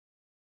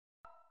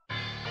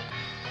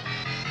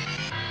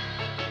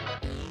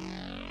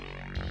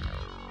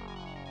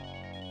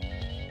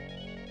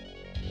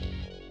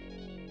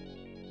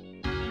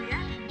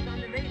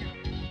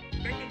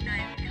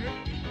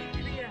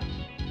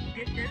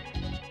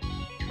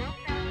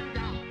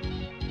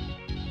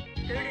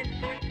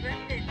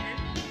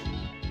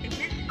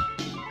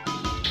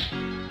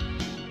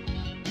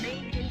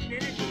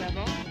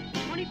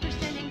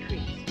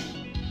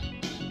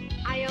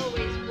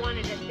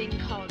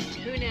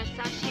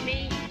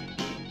me.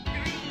 3,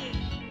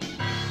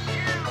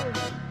 2,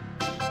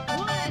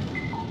 1.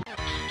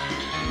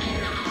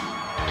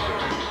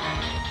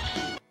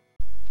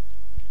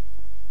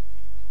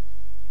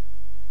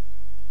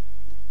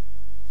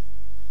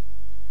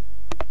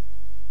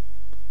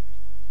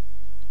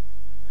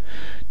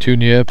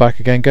 Tune here, back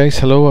again guys.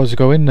 Hello, how's it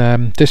going?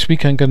 This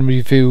week I'm going to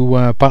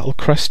review Battle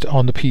Crust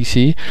on the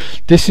PC.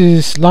 This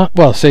is,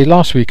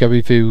 last week I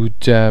reviewed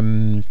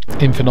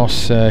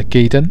Infamous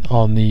Gaiden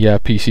on the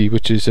PC,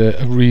 which is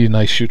a really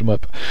nice shoot 'em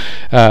up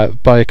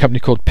by a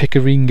company called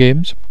Pickering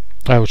Games,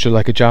 which are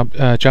like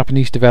a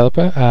Japanese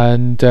developer,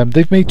 and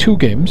they've made two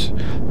games.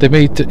 They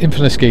made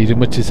Infamous Gaiden,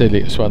 which is their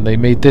latest one. They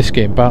made this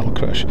game, Battle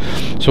Crush.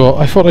 So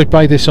I thought I'd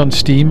buy this on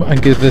Steam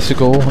and give this a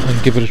go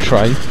and give it a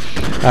try.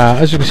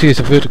 As you can see, it's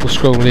a vertical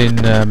scrolling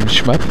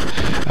shmup.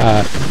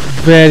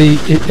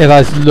 It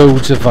has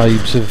loads of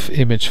vibes of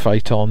Image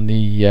Fight on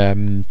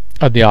the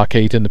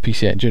arcade and the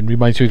PC Engine.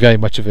 Reminds me very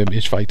much of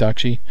Image Fight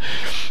actually.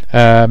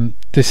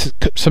 There's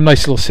some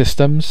nice little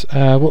systems.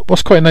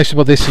 What's quite nice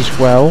about this as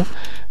well,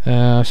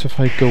 so if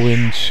I go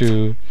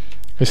into,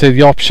 I say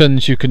the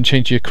options, you can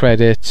change your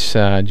credits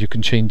and you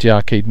can change the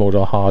arcade mode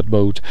or hard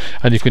mode,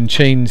 and you can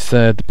change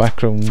the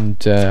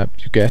background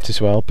you get as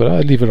well, but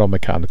I'll leave it on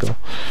mechanical.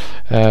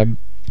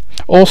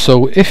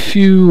 Also, if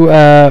you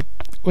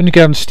when you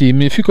get on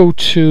Steam, if you go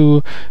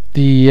to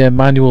the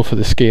manual for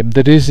this game,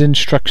 there is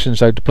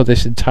instructions how to put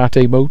this in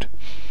Tate mode,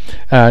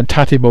 and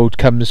Tate mode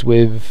comes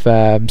with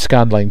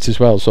scan lines as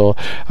well. So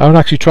I haven't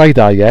actually tried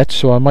that yet,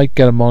 so I might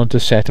get a monitor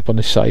set up on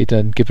this side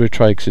and give it a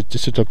try, because it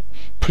just looks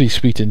pretty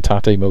sweet in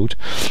Tate mode.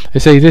 I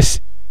say this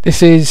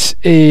is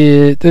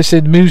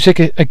music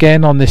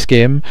again on this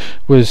game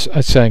was,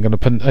 I say I'm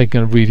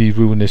gonna really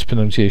ruin this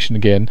pronunciation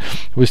again.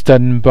 It was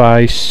done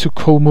by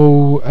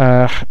Tsukumo,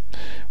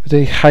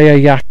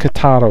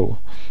 Hyakutaro.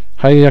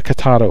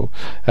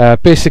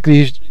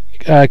 Basically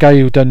a guy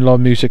who done a lot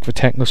of music for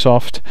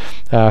Technosoft,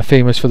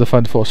 famous for the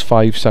Fun Force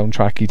 5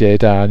 soundtrack he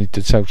did, and he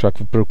did soundtrack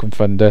for Broken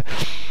Thunder,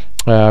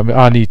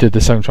 and he did the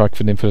soundtrack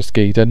for Infamous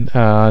Gaiden,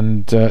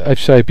 and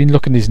I've been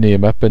looking his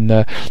name up, and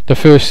the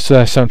first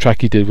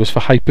soundtrack he did was for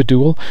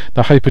Hyperduel.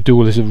 Now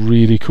Hyperduel is a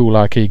really cool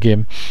arcade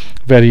game,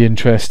 very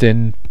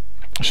interesting.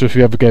 So if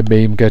you ever get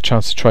MAME, get a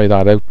chance to try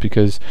that out,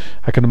 because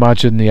I can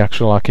imagine the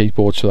actual arcade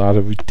boards for that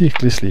are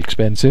ridiculously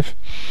expensive.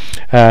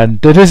 And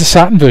there is a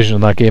Saturn version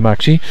of that game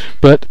actually,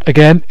 but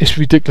again it's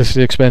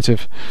ridiculously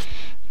expensive.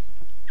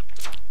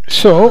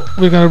 So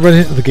we're going to run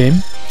into the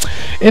game.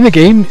 In the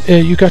game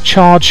you got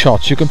charge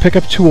shots. You can pick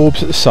up two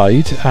orbs at the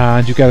side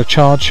and you get a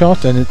charge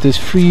shot, and there's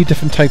 3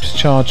 different types of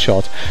charge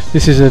shot.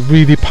 This is a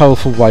really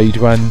powerful wide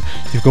one.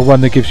 You've got one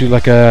that gives you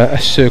like a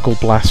circle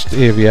blast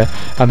area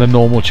and a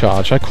normal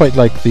charge. I quite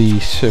like the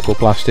circle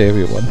blast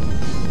area one.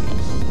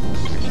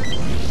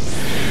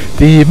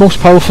 The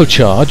most powerful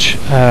charge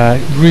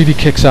really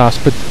kicks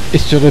ass, but it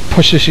sort of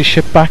pushes your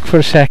ship back for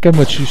a second,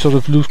 which you sort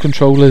of lose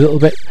control a little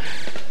bit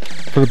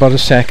for about a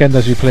second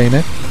as you're playing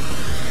it.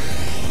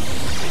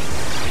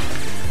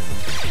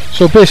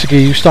 So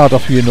basically you start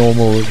off with your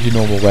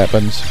normal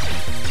weapons,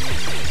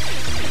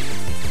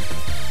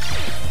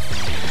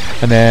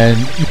 and then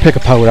you pick a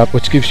power up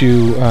which gives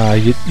you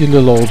your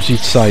little orbs each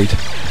side.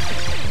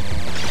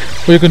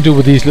 What you can do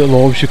with these little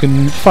orbs, you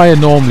can fire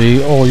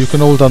normally, or you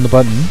can hold down the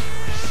button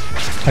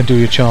and do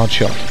your charge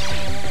shot.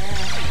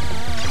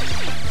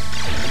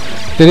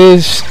 There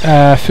is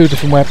a few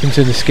different weapons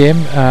in this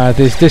game.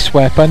 There's this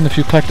weapon. If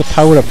you collect the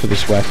power up for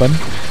this weapon,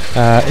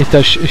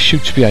 it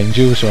shoots behind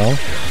you as well.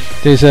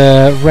 There's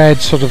a red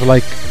sort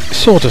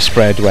of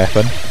spread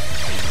weapon.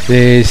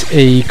 There's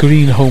a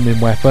green homing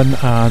weapon,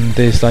 and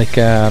there's like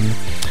I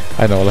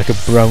don't know, like a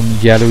brown,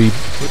 yellowy,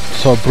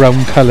 sort of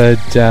brown coloured,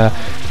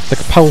 like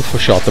a powerful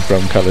shot, the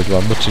brown coloured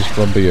one, which is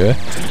from here.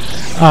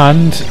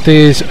 And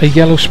there's a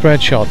yellow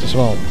spread shot as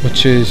well,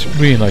 which is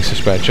really nice, a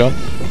spread shot.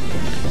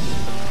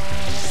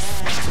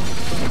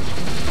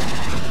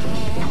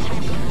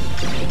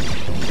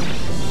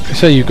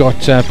 So you've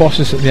got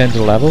bosses at the end of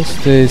the levels.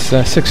 There's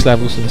 6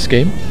 levels in this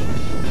game.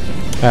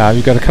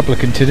 You've got a couple of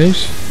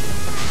continues.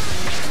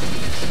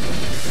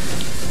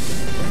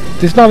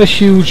 There's not a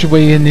huge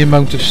way in the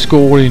amount of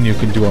scoring you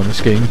can do on this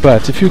game,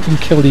 but if you can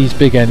kill these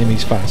big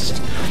enemies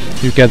fast,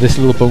 you get this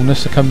little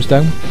bonus that comes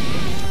down.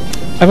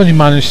 I've only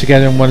managed to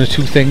get in 1 or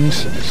 2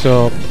 things,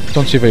 so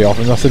don't see very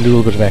often. That's a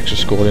little bit of extra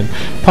scoring.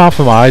 Apart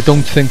from that, I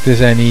don't think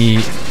there's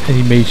any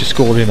major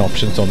scoring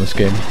options on this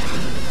game.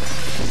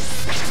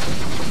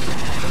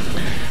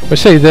 I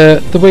say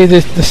the way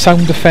the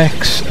sound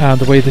effects and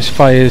the way this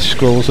fires,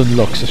 scrolls and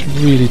looks, this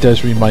really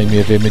does remind me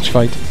of Image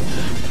Fight.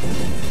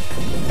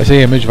 I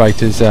say Image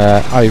Fight is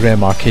a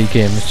IREM arcade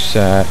game. It's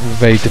a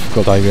very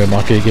difficult IREM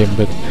arcade game,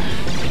 but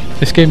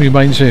this game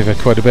reminds me of it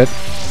quite a bit.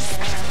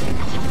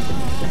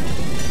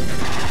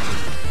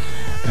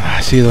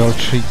 See, that'll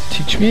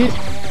teach me.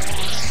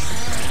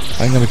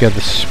 I'm going to get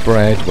the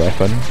spread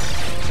weapon.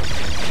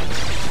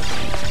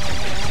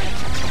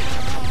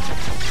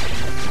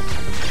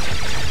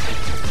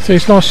 So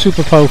it's not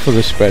super powerful,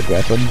 this spread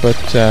weapon, but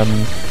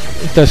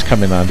it does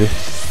come in handy.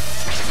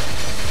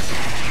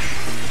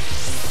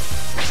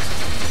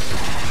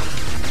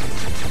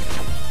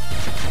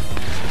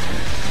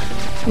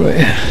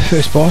 Right,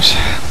 first boss.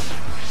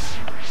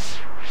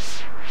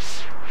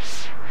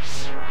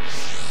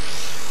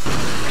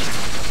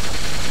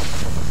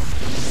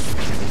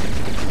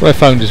 What I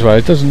found as well,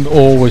 it doesn't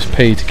always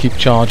pay to keep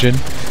charging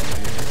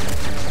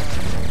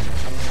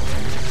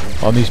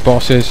on these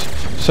bosses.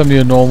 Some of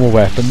your normal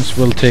weapons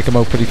will take them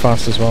out pretty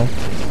fast as well.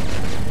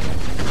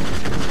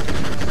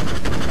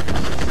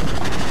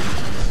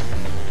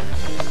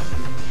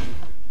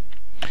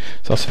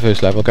 So that's the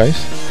first level,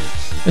 guys.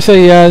 I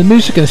say the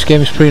music in this game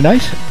is pretty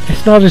nice.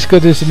 It's not as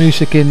good as the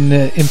music in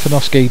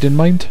Infinite Gaiden,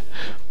 mind,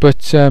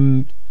 but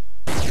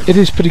it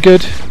is pretty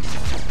good.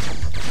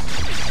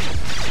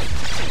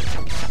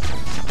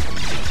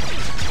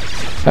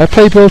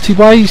 Playability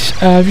wise,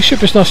 your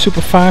ship is not super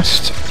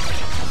fast.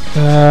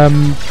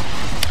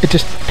 It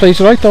just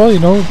plays right though, you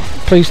know,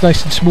 plays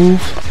nice and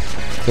smooth.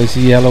 There's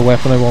the yellow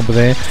weapon I want over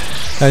there.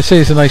 I'd say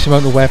there's a nice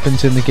amount of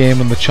weapons in the game,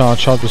 and the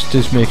charge shot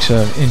does make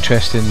some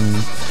interesting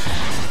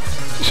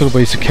sort of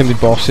ways of killing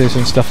bosses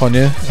and stuff on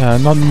you.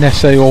 Not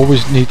necessarily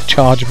always need to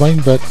charge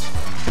mine, but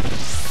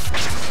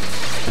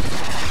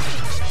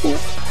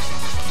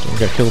don't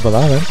get killed by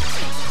that then.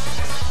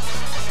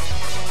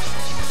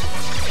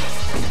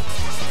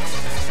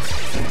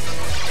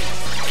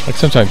 Like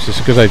sometimes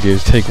it's a good idea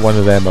to take one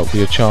of them out with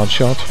your charge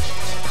shot.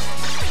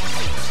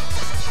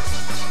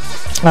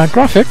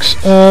 Graphics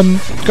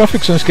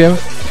in this game, I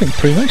think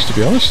pretty nice, to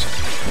be honest.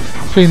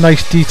 Pretty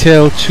nice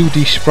detailed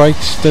 2D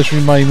sprites. Does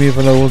remind me of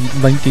an old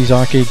 90s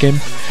arcade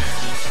game.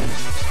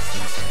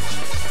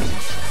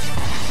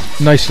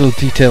 Nice little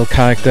detailed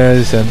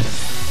characters and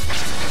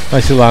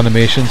nice little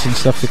animations and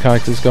stuff the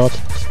characters got.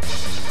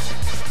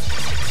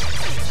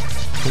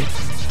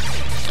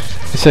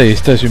 I say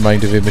it does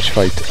remind of Image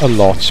Fight a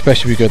lot,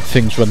 especially if you've got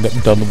things running up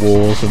and down the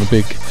walls and the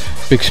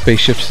big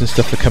spaceships and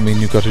stuff that come in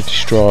you've got to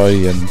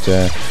destroy and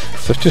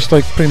stuff, just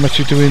like pretty much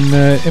you're doing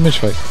Image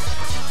Fight.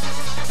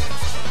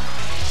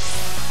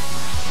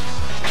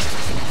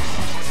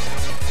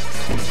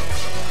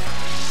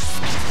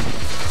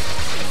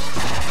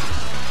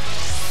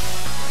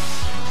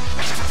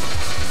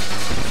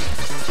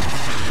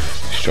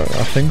 Destroy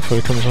that thing before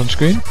it comes on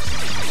screen.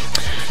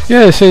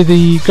 Yeah, so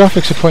the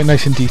graphics are quite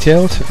nice and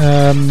detailed.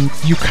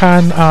 You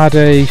can add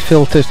a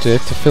filter to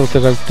it to filter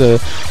out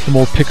the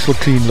more pixel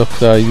clean look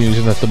that I'm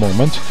using at the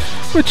moment,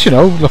 which, you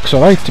know, looks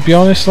alright to be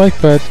honest, like,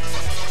 but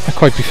I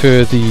quite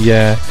prefer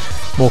the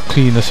more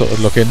cleaner sort of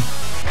looking.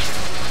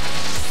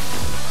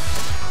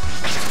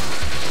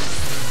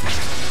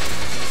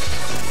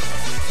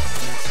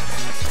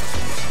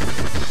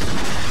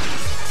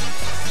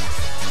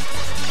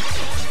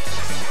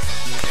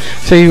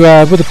 So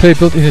with the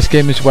playability in this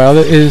game as well,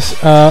 it is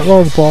a lot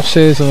of the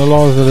bosses and a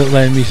lot of the little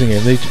enemies in the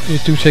game, they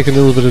do take a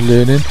little bit of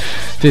learning.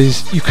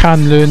 You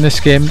can learn this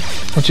game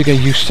once you get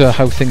used to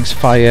how things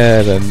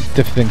fire, and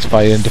different things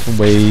fire in different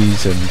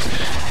ways, and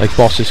like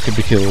bosses can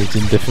be killed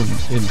in different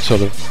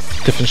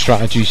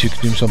strategies you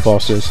can use on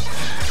bosses.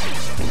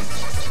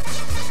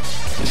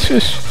 It's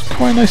just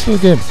quite a nice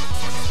little game.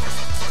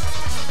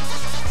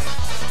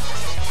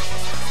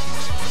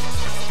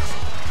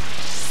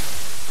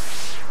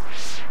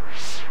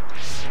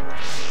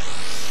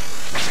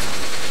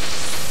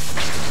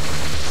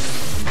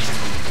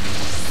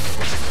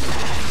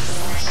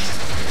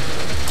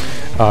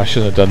 Oh, I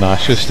shouldn't have done that.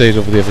 I should have stayed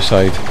over the other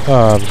side.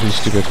 Ah, I was really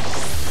stupid.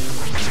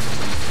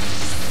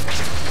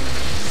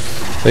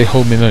 They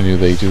home in on you,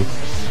 they do.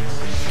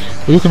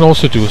 What you can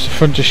also do is the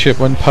front of the ship,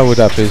 when powered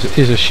up, is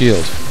a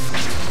shield.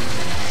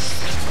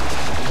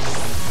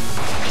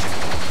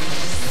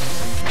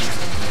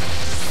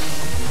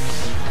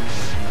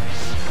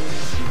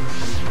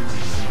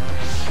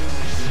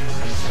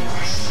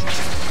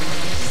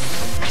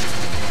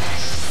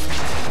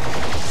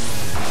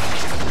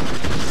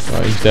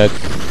 Right, he's dead.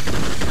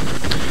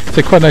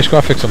 It's quite nice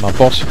graphics on that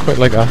boss, quite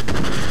like that.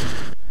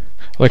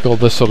 Like all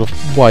the sort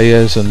of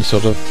wires and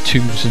sort of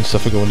tubes and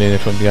stuff are going in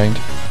from behind.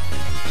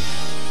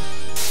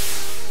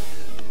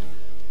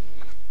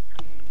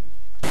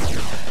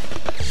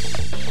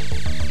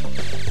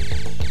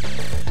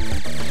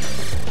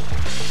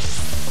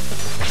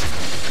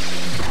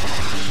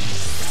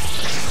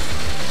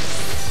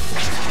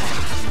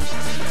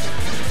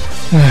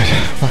 Right,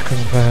 back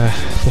of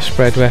the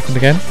spread weapon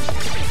again.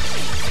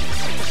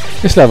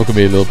 This level can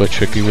be a little bit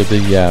tricky with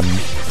the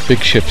big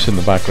ships in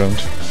the background.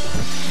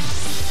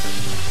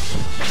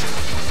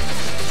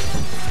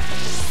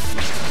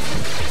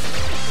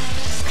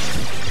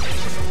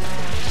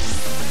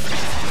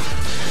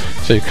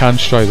 So you can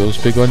try those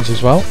big ones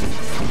as well.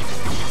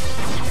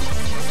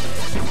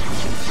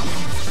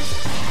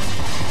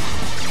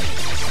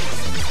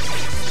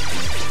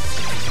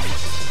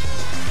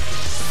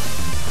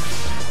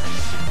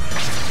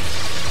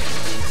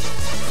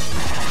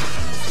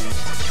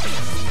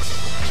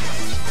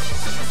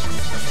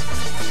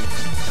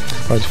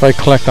 Right, if I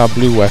collect that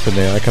blue weapon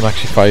there, I can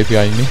actually fire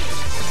behind me.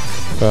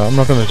 But I'm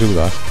not going to do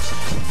that.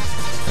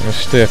 I'm going to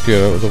stay up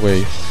here out of the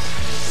way.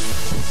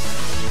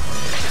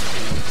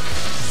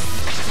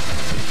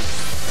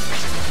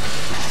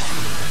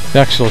 The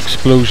actual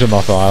explosion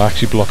of that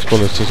actually blocks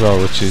bullets as well,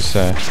 which is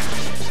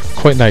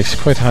quite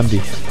nice, quite handy.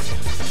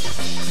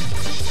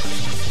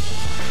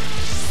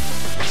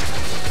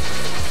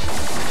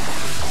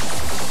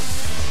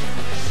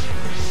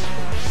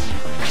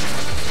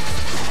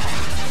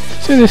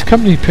 So this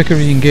company,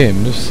 Pickering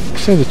Games,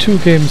 so the 2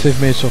 games they've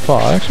made so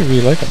far, I actually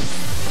really like them.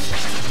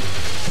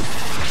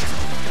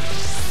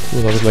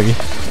 Oh, that was leggy.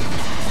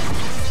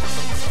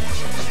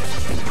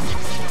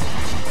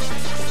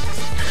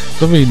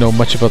 Don't really know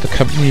much about the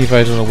company,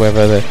 I don't know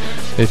whether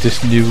they're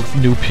just new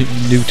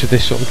to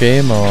this sort of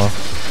game, or...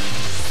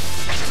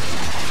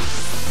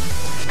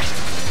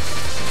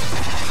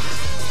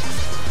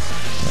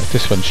 Right,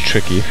 this one's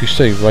tricky. If you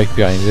stay right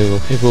behind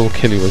it will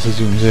kill you as it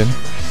zooms in.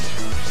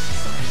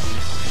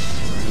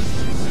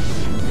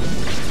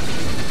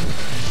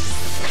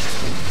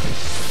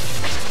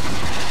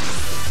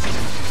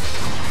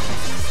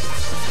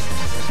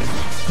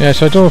 Yeah,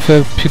 so I don't know if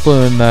the people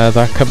in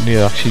that company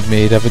actually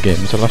made other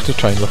games. I'll have to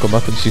try and look them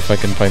up and see if I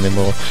can find any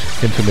more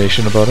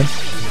information about them.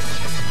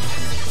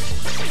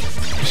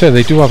 So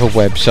they do have a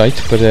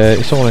website, but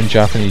it's all in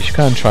Japanese. You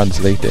can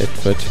translate it,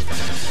 but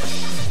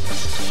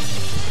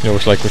you know,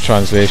 it's like with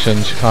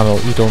translations,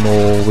 you don't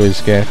always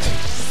get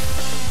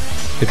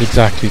it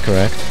exactly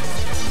correct.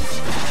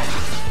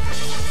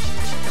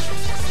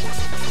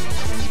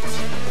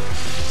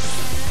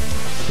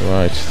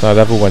 Right, that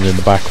other one in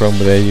the background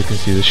there, you can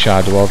see the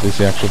shadow of is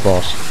the actual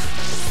boss.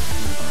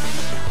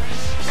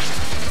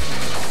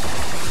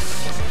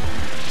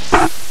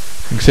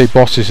 You can say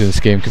bosses in this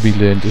game can be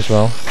learned as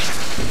well.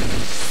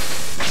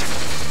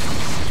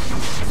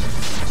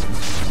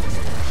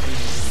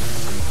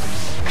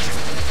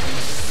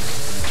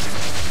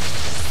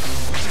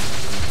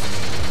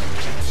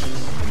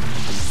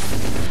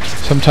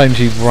 Sometimes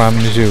he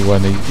rams you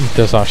when he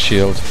does that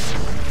shield.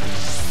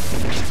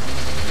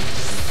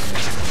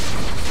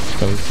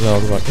 All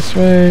the way this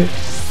way.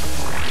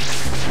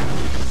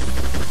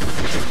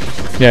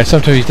 Yeah,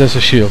 sometimes he does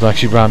a shield and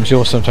actually rams you,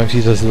 or sometimes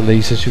he does the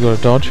lasers you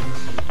gotta dodge.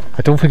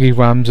 I don't think he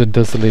rams and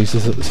does the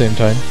lasers at the same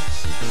time.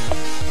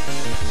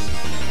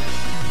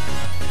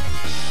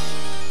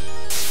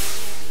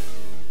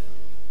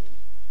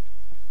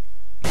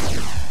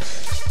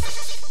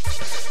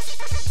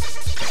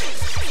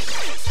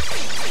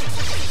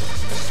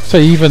 So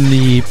even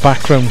the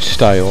background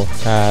style,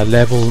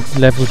 level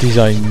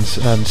designs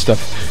and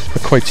stuff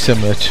are quite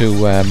similar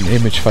to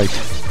Image Fight.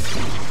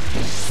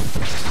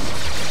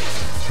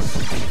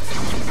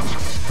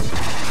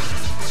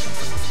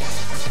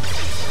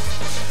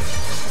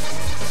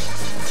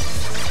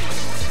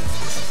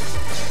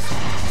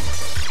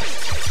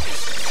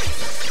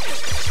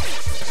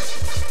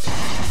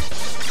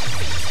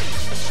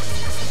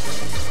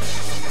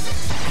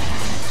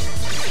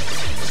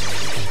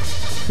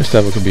 This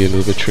level can be a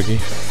little bit tricky.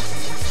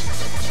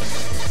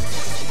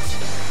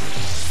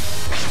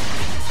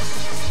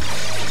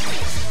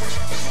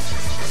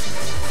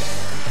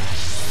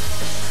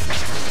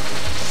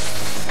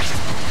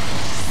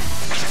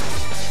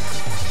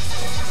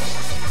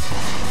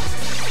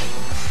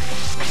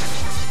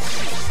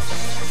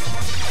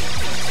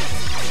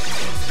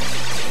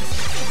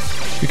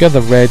 You get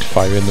the red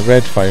fire, and the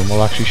red fire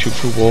will actually shoot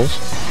through walls,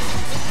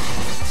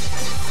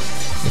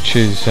 which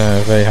is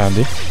very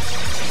handy.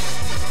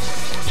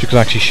 So you can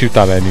actually shoot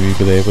that enemy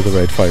over there with the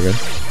red fire in.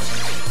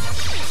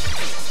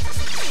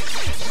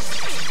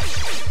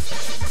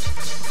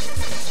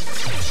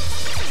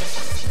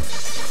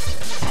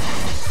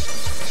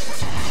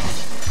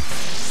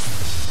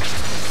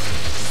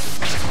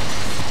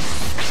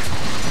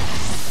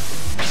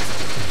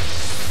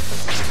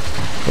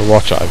 But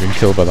watch out, I've been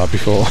killed by that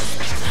before.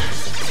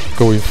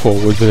 Going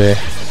forward there.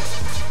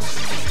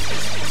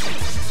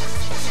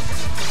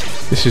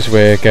 This is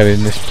where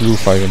getting this blue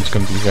fire is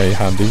going to be very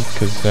handy,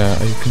 because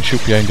you can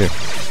shoot behind you.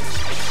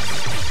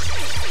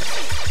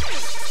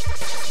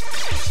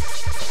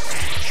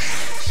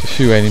 There's a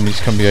few enemies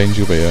come behind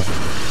you here.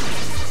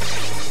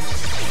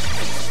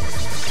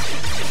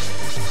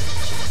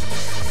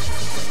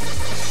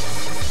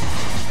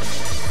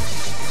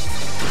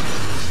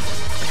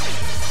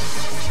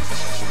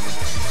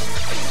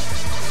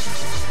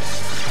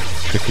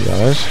 Tricky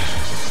that is.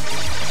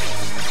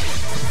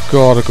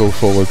 Gotta go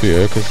forward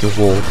here because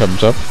the wall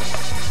comes up.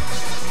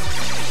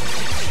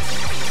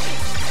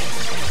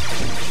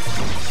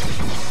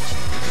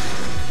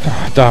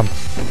 Ah, damn.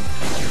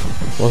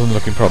 Wasn't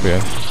looking properly.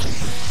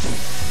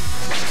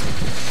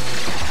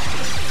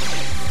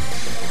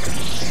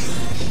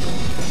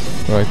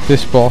 Right,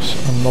 this boss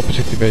I'm not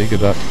particularly very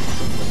good at.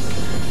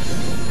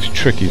 It's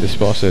tricky, this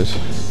boss is.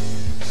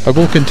 I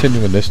will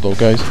continue in this though,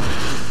 guys.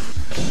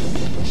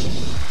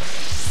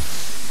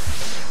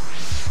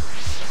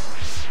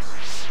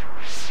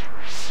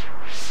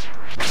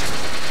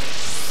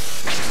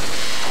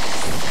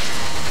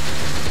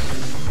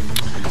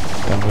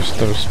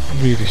 That was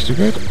really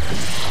stupid.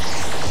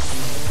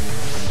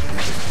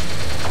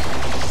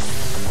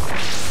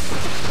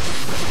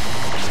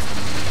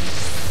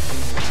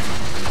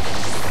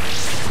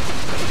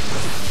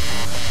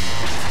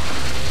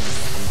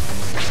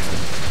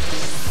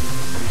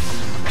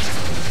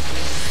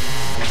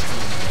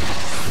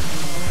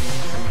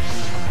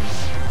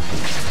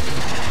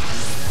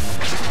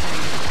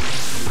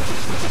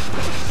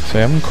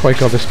 I haven't quite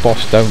got this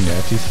boss down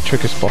yet. He's the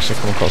trickiest boss I've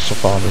come across so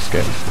far in this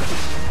game.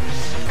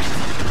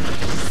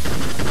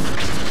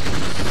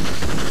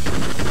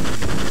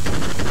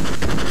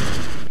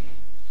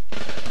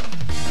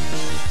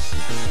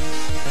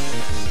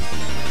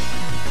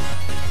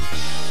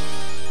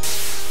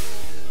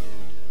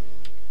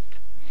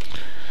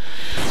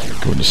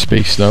 Going to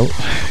space now,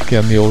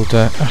 getting the old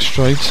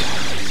asteroids.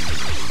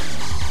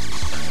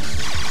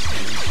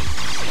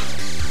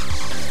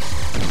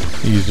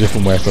 Use a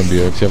different weapon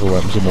because the other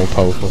weapons are more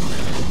powerful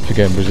for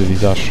getting rid of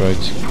these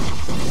asteroids.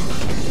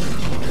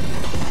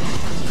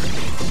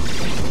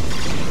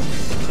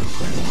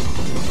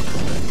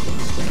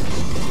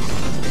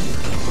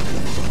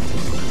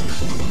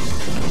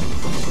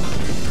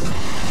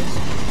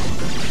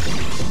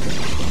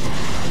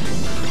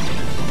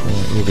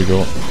 Right, here we go.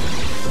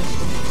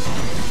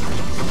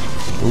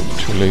 Oop,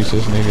 2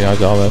 lasers, nearly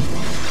had all them.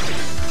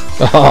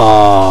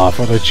 Ah, I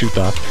thought I'd shoot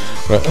that.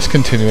 Right, let's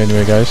continue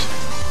anyway, guys.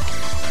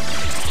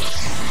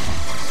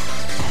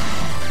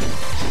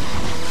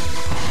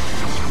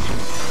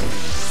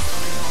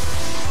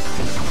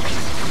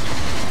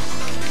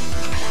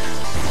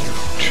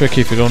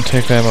 Tricky if you don't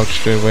take them out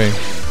straight away.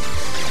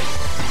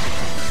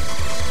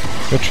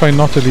 I'll try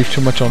not to leave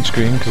too much on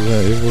screen because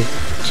it will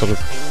sort of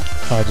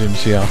hide in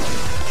CR.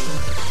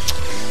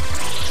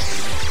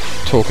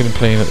 Talking and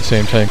playing at the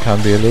same time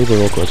can be a little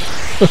bit awkward.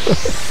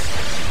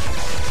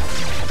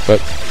 But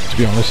to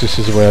be honest, this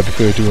is the way I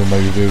prefer doing my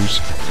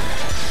reviews.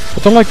 I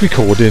don't like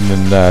recording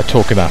and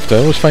talking after. I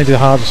always find it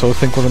hard to sort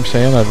of think what I'm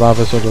saying. I'd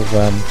rather sort of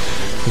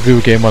review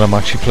a game when I'm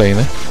actually playing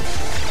it.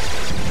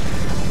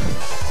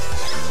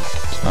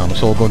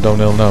 It's all going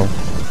downhill now.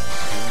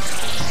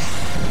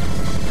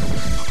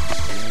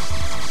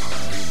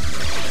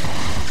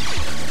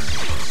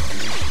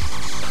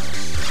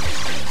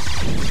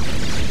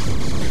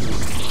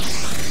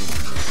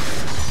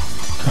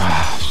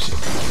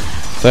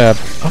 There, I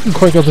haven't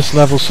quite got this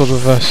level sort of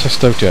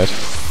sussed out yet.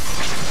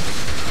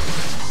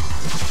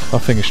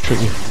 That thing is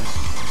tricky.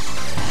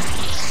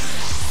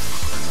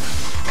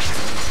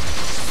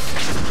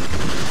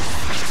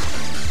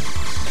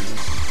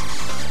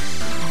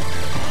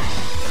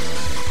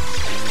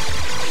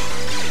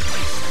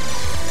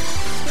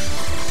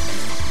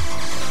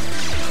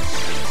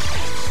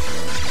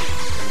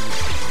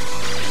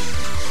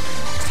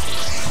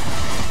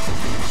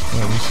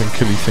 Some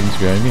killy things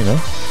behind me now.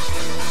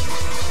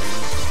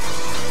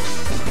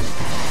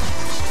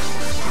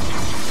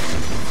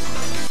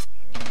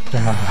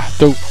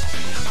 Dope.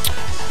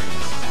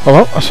 Oh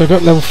well, so I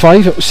got level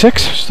 5 out of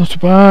 6, it's not too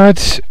bad.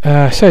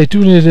 So I do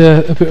need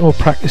a bit more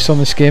practice on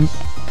this game.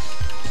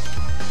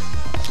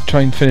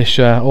 Try and finish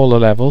all the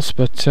levels,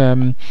 but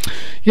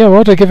yeah, what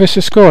would I give this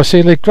a score?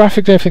 See, like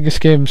graphically I think this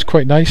game's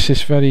quite nice.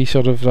 It's very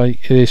sort of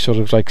like, it is sort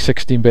of like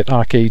 16-bit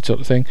arcade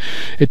sort of thing.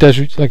 It does,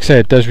 like I said,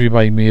 it does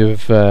remind me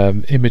of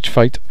Image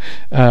Fight.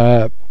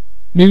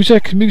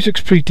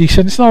 Music's pretty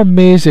decent. It's not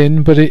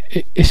amazing, but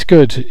it's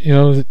good. You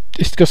know,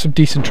 it's got some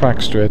decent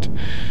tracks to it.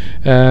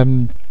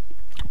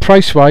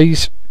 Price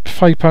wise,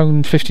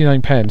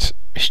 £5.59.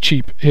 It's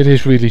cheap. It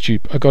is really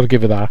cheap. I got to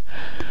give it that.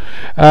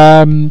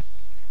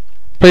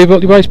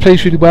 Playability wise,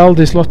 plays really well.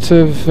 There's lots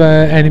of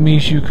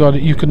enemies you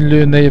can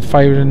learn their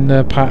firing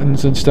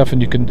patterns and stuff, and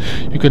you can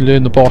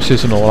learn the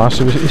bosses and all that.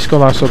 So it's got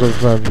that sort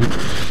of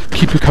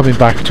keep you coming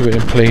back to it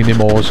and playing it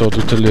more, sort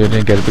of to learn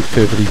and get a bit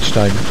further each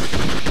time.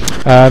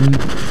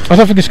 I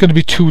don't think it's going to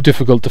be too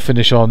difficult to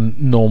finish on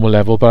normal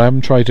level, but I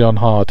haven't tried it on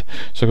hard,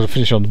 so I'm going to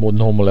finish on the more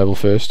normal level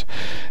first.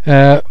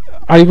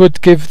 I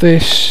would give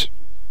this.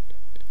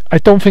 I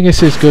don't think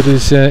it's as good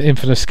as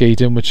Infamous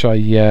Gaiden, which I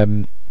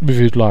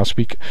reviewed last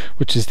week,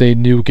 which is their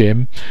new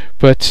game,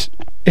 but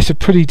it's a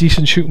pretty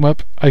decent shoot 'em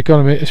up. I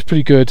gotta admit, it's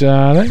pretty good.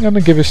 I think I'm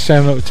gonna give it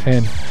 7 out of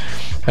 10.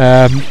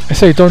 I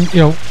say,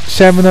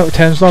 7 out of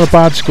 10 is not a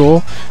bad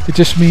score. It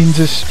just means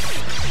it's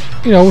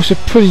a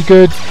pretty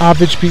good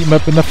average beat 'em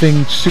up, but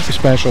nothing super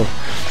special.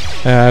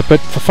 But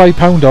for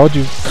 £5 odd,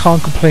 you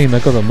can't complain, I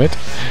gotta admit.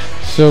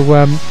 So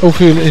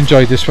hopefully you'll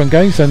enjoy this one,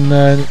 guys,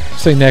 and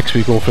say next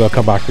week hopefully I'll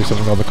come back with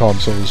something on the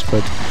consoles.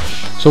 But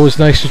it's always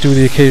nice to do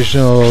the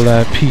occasional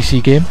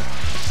PC game.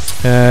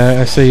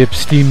 I say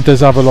Steam does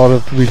have a lot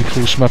of really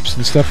cool shmups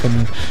and stuff,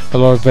 and a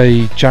lot of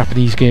very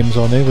Japanese games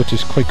on there, which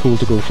is quite cool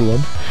to go through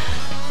them.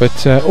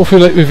 But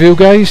hopefully you like the review,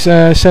 guys.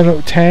 7 out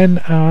of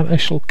 10, and I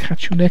shall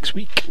catch you next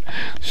week.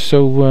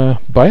 So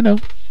bye now.